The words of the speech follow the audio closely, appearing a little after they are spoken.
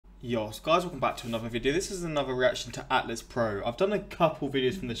Yo, so guys, welcome back to another video. This is another reaction to Atlas Pro. I've done a couple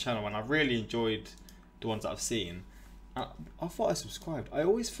videos from the channel and I've really enjoyed the ones that I've seen. I thought I subscribed. I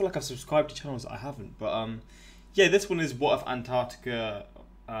always feel like I've subscribed to channels that I haven't. But yeah, this one is what if Antarctica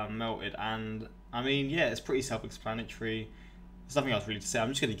melted, and I mean, yeah, it's pretty self-explanatory. There's nothing else really to say. I'm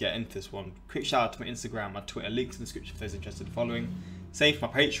just going to get into this one. Quick shout out to my Instagram, my Twitter, links in the description for those interested in following. Same for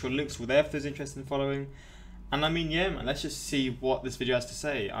my Patreon, links were there for those interested in following. And I mean, yeah, man, let's just see what this video has to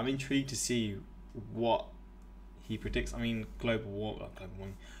say. I'm intrigued to see what he predicts. I mean, global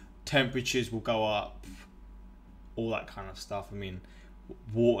warming, temperatures will go up, all that kind of stuff. I mean,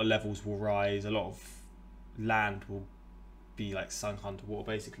 water levels will rise, a lot of land will be like sunk underwater,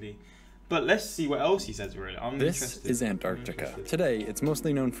 basically. But let's see what else he says, really. This is Antarctica. Today, it's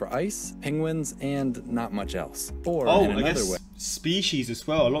mostly known for ice, penguins, and not much else. Or, in another way, species as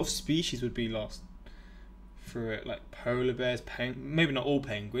well. A lot of species would be lost through it, like polar bears, maybe not all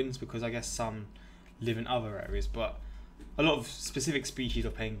penguins, because I guess some live in other areas, but a lot of specific species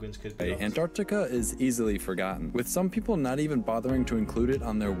of penguins could be lost. Antarctica is easily forgotten, with some people not even bothering to include it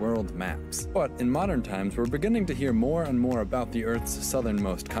on their world maps. But in modern times, we're beginning to hear more and more about the Earth's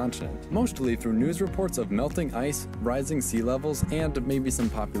southernmost continent, mostly through news reports of melting ice, rising sea levels, and maybe some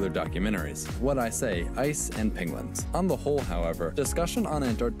popular documentaries. What I say, ice and penguins. On the whole, however, discussion on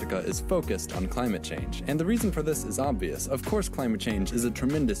Antarctica is focused on climate change, and the reason for this is obvious. Of course, climate change is a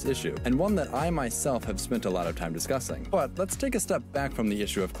tremendous issue, and one that I myself have spent a lot of time discussing. But let's take a step back from the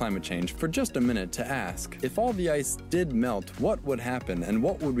issue of climate change for just a minute to ask, if all the ice did melt, what would happen and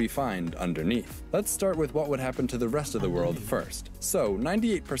what would we find underneath? Let's start with what would happen to the rest of the world first. So,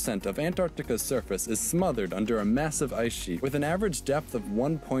 98% of Antarctica's surface is smothered under a massive ice sheet with an average depth of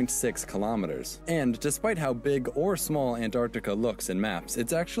 1.6 kilometers. And despite how big or small Antarctica looks in maps,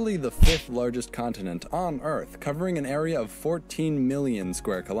 it's actually the 5th largest continent on Earth, covering an area of 14 million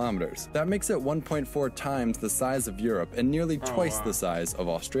square kilometers. That makes it 1.4 times the size of Europe and nearly twice the size of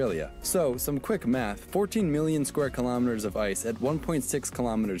Australia. So, some quick math, 14 million square kilometers of ice at 1.6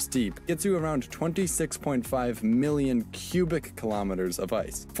 kilometers deep gets you around 26.5 million cubic kilometers of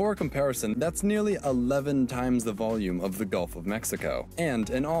ice. For comparison, that's nearly 11 times the volume of the Gulf of Mexico. And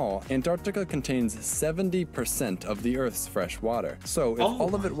in all, Antarctica contains 70% of the Earth's fresh water. So, if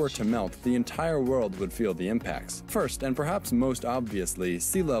all of it were to melt, the entire world would feel the impacts. First, and perhaps most obviously,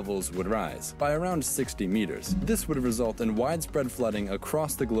 sea levels would rise by around 60 meters. This would result in widespread flooding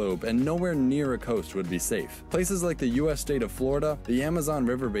across the globe, and nowhere near a coast would be safe. Places like the US state of Florida, the Amazon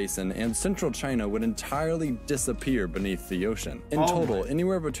River Basin, and central China would entirely disappear beneath the ocean. In total,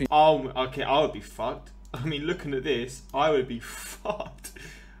 anywhere between... okay, I would be fucked. I mean, looking at this, I would be fucked.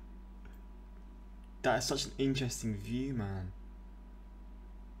 That is such an interesting view, man.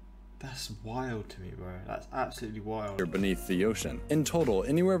 That's wild to me, bro. That's absolutely wild. Beneath the ocean. In total,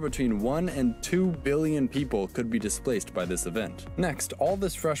 anywhere between 1 and 2 billion people could be displaced by this event. Next, all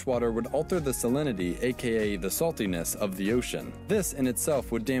this fresh water would alter the salinity, aka the saltiness, of the ocean. This in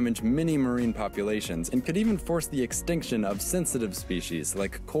itself would damage many marine populations and could even force the extinction of sensitive species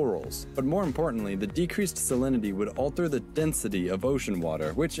like corals. But more importantly, the decreased salinity would alter the density of ocean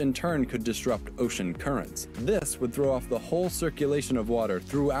water, which in turn could disrupt ocean currents. This would throw off the whole circulation of water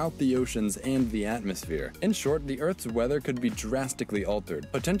throughout the oceans and the atmosphere. In short, the Earth's weather could be drastically altered,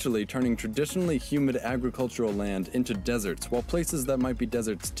 potentially turning traditionally humid agricultural land into deserts, while places that might be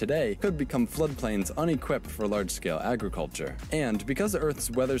deserts today could become floodplains unequipped for large-scale agriculture. And because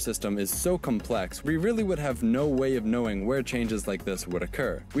Earth's weather system is so complex, we really would have no way of knowing where changes like this would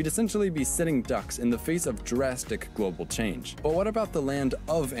occur. We'd essentially be sitting ducks in the face of drastic global change. But what about the land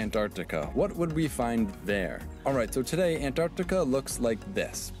of Antarctica? What would we find there? Alright, so today Antarctica looks like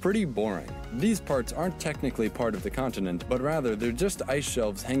this. Pretty boring. These parts aren't technically part of the continent, but rather they're just ice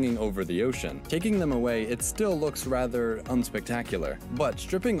shelves hanging over the ocean. Taking them away, it still looks rather unspectacular. But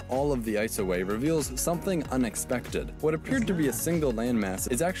stripping all of the ice away reveals something unexpected. What appeared to be a single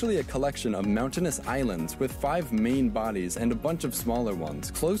landmass is actually a collection of mountainous islands with 5 main bodies and a bunch of smaller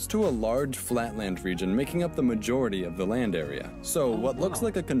ones, close to a large flatland region making up the majority of the land area. So what looks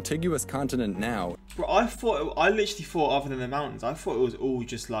like a contiguous continent now... Bro, I literally thought, other than the mountains, I thought it was all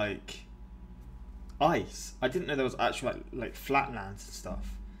just like ice. I didn't know there was actual like flatlands and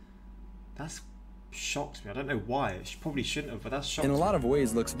stuff. That's shocks me. I don't know why. It probably shouldn't have, but that's shocking. In a lot of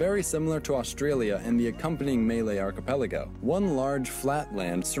ways looks very similar to Australia and the accompanying Malay archipelago. One large flat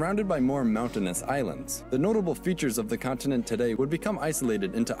land surrounded by more mountainous islands. The notable features of the continent today would become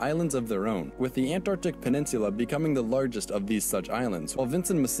isolated into islands of their own, with the Antarctic Peninsula becoming the largest of these such islands, while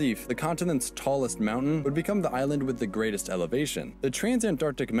Vincent Massif, the continent's tallest mountain, would become the island with the greatest elevation. The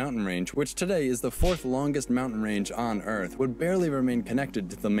Transantarctic mountain range, which today is the fourth longest mountain range on Earth, would barely remain connected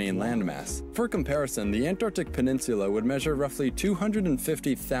to the main landmass. For comparison, the Antarctic Peninsula would measure roughly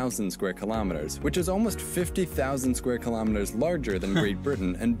 250,000 square kilometers, which is almost 50,000 square kilometers larger than Great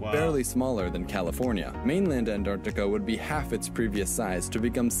Britain and barely smaller than California. Mainland Antarctica would be half its previous size to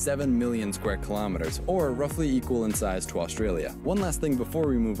become 7 million square kilometers, or roughly equal in size to Australia. One last thing before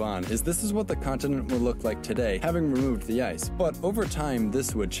we move on is this is what the continent would look like today, having removed the ice, but over time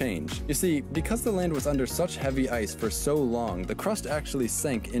this would change. You see, because the land was under such heavy ice for so long, the crust actually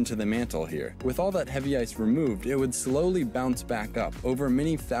sank into the mantle here. With all that heavy ice removed, it would slowly bounce back up over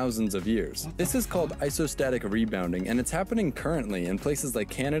many thousands of years. This is called isostatic rebounding, and it's happening currently in places like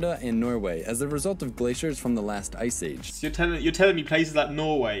Canada and Norway as a result of glaciers from the last ice age. So you're telling me places like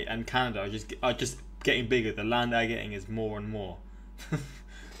Norway and Canada are just getting bigger. The land they're getting is more and more.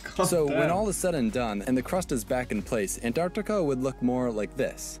 So when all is said and done and the crust is back in place, Antarctica would look more like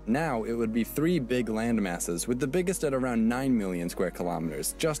this. Now it would be 3 big land masses, with the biggest at around 9 million square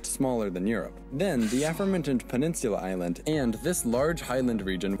kilometers, just smaller than Europe. Then the aforementioned Peninsula Island and this large highland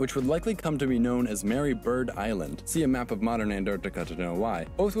region, which would likely come to be known as Mary Bird Island, see a map of modern Antarctica to know why,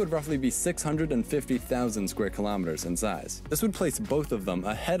 both would roughly be 650,000 square kilometers in size. This would place both of them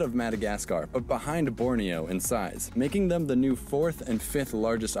ahead of Madagascar, but behind Borneo in size, making them the new 4th and 5th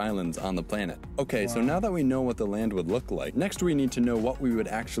largest islands on the planet. Okay, so now that we know what the land would look like, next we need to know what we would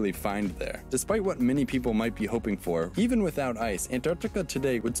actually find there. Despite what many people might be hoping for, even without ice, Antarctica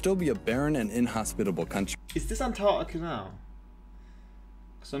today would still be a barren and inhospitable country. Is this Antarctica now?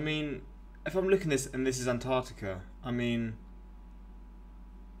 Because I mean, if I'm looking at this and this is Antarctica, I mean,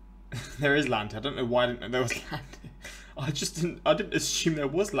 there is land. I don't know why I didn't know there was land. I didn't assume there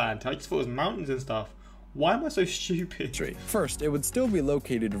was land. I just thought it was mountains and stuff. Why am I so stupid? First, it would still be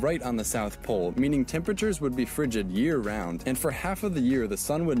located right on the South Pole, meaning temperatures would be frigid year-round, and for half of the year the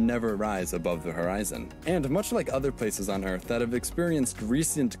sun would never rise above the horizon. And much like other places on Earth that have experienced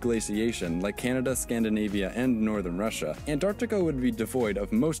recent glaciation, like Canada, Scandinavia, and northern Russia, Antarctica would be devoid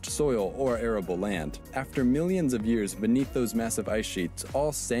of most soil or arable land. After millions of years beneath those massive ice sheets,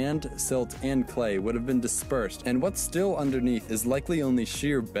 all sand, silt, and clay would have been dispersed, and what's still underneath is likely only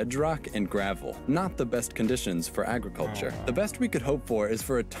sheer bedrock and gravel, not the best conditions for agriculture. The best we could hope for is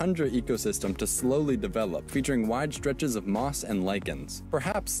for a tundra ecosystem to slowly develop, featuring wide stretches of moss and lichens.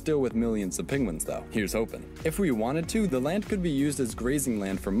 Perhaps still with millions of penguins though. Here's hoping. If we wanted to, the land could be used as grazing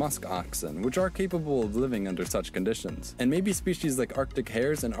land for musk oxen, which are capable of living under such conditions. And maybe species like Arctic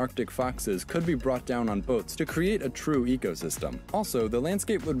hares and Arctic foxes could be brought down on boats to create a true ecosystem. Also, the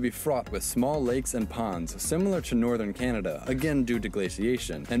landscape would be fraught with small lakes and ponds, similar to northern Canada, again due to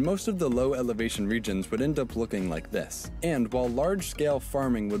glaciation, and most of the low elevation regions would end up looking like this. And while large-scale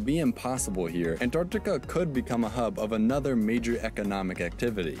farming would be impossible here, Antarctica could become a hub of another major economic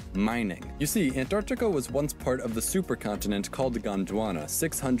activity: mining. You see, Antarctica was once part of the supercontinent called Gondwana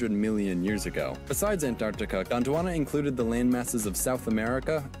 600 million years ago. Besides Antarctica, Gondwana included the landmasses of South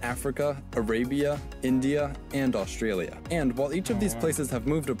America, Africa, Arabia, India, and Australia. And while each of these places have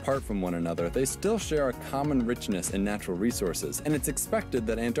moved apart from one another, they still share a common richness in natural resources, and it's expected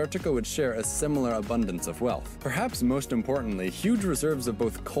that Antarctica would share a similar abundance of wealth. Perhaps most importantly, huge reserves of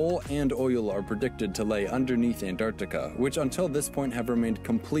both coal and oil are predicted to lay underneath Antarctica, which until this point have remained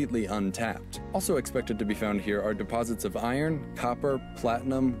completely untapped. Also expected to be found here are deposits of iron, copper,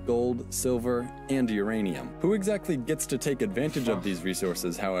 platinum, gold, silver, and uranium. Who exactly gets to take advantage of these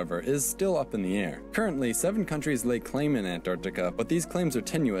resources, however, is still up in the air. Currently, 7 countries lay claim in Antarctica, but these claims are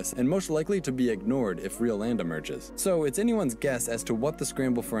tenuous and most likely to be ignored if real land emerges. So it's anyone's guess as to what the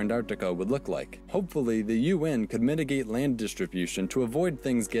scramble for Antarctica would look like. Hopefully, the UN could mitigate land distribution to avoid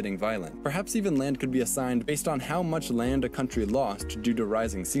things getting violent. Perhaps even land could be assigned based on how much land a country lost due to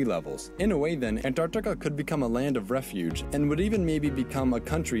rising sea levels. In a way then, Antarctica could become a land of refuge, and would even maybe become a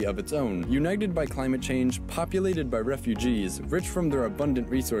country of its own, united by climate change, populated by refugees, rich from their abundant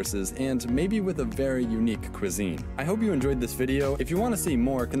resources, and maybe with a very unique cuisine. I hope you enjoyed this video. If you want to see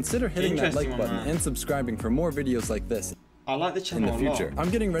more, consider hitting that like button and subscribing for more videos like this. I like the channel in the future. I'm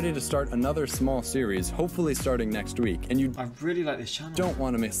getting ready to start another small series, hopefully starting next week, and I really like this channel. Don't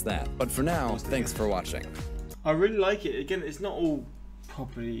want to miss that. But for now, thanks for watching. I really like it. Again, it's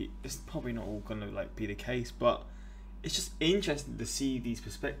probably not all gonna like be the case, but it's just interesting to see these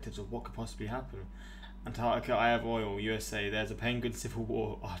perspectives of what could possibly happen. Antarctica, I have oil. USA, there's a penguin civil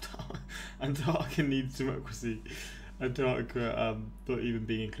war. Antarctica needs democracy. Antarctica not even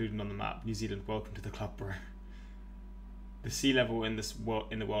being included on the map. New Zealand, welcome to the club, bro. The sea level in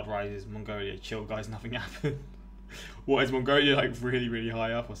the world rises. Mongolia, chill guys, nothing happened. What, is Mongolia like really, really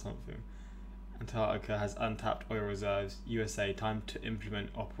high up or something? Antarctica has untapped oil reserves. USA, time to implement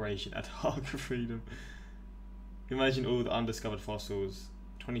Operation Antarctica Freedom. Imagine all the undiscovered fossils.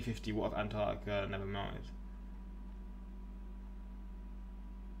 2050, what if Antarctica never melted?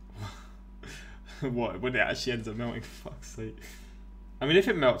 What, when it actually ends up melting, for fuck's sake. I mean, if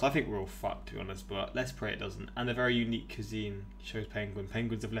it melts, I think we're all fucked, to be honest, but let's pray it doesn't. And a very unique cuisine shows penguin.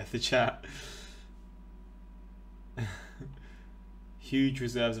 Penguins have left the chat. Huge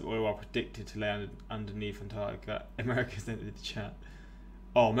reserves of oil are predicted to lay underneath Antarctica. America's entered the chat.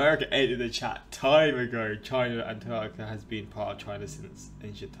 Oh, America entered the chat time ago. China, Antarctica has been part of China since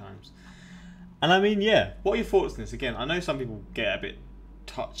ancient times. And I mean, yeah, what are your thoughts on this? Again, I know some people get a bit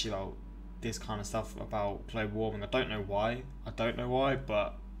touchy about this kind of stuff about global warming. I don't know why,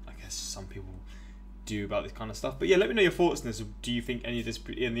 but I guess some people do about this kind of stuff. But yeah, let me know your thoughts on this. Do you think any of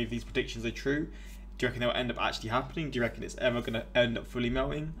these predictions are true? Do you reckon they'll end up actually happening? Do you reckon it's ever going to end up fully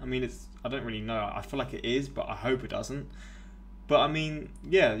melting? I mean, I don't really know. I feel like it is, but I hope it doesn't. But I mean,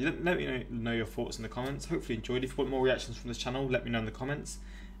 yeah, let me know your thoughts in the comments. Hopefully you enjoyed. If you want more reactions from this channel, let me know in the comments.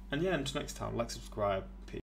 And yeah, until next time, like, subscribe. Peace.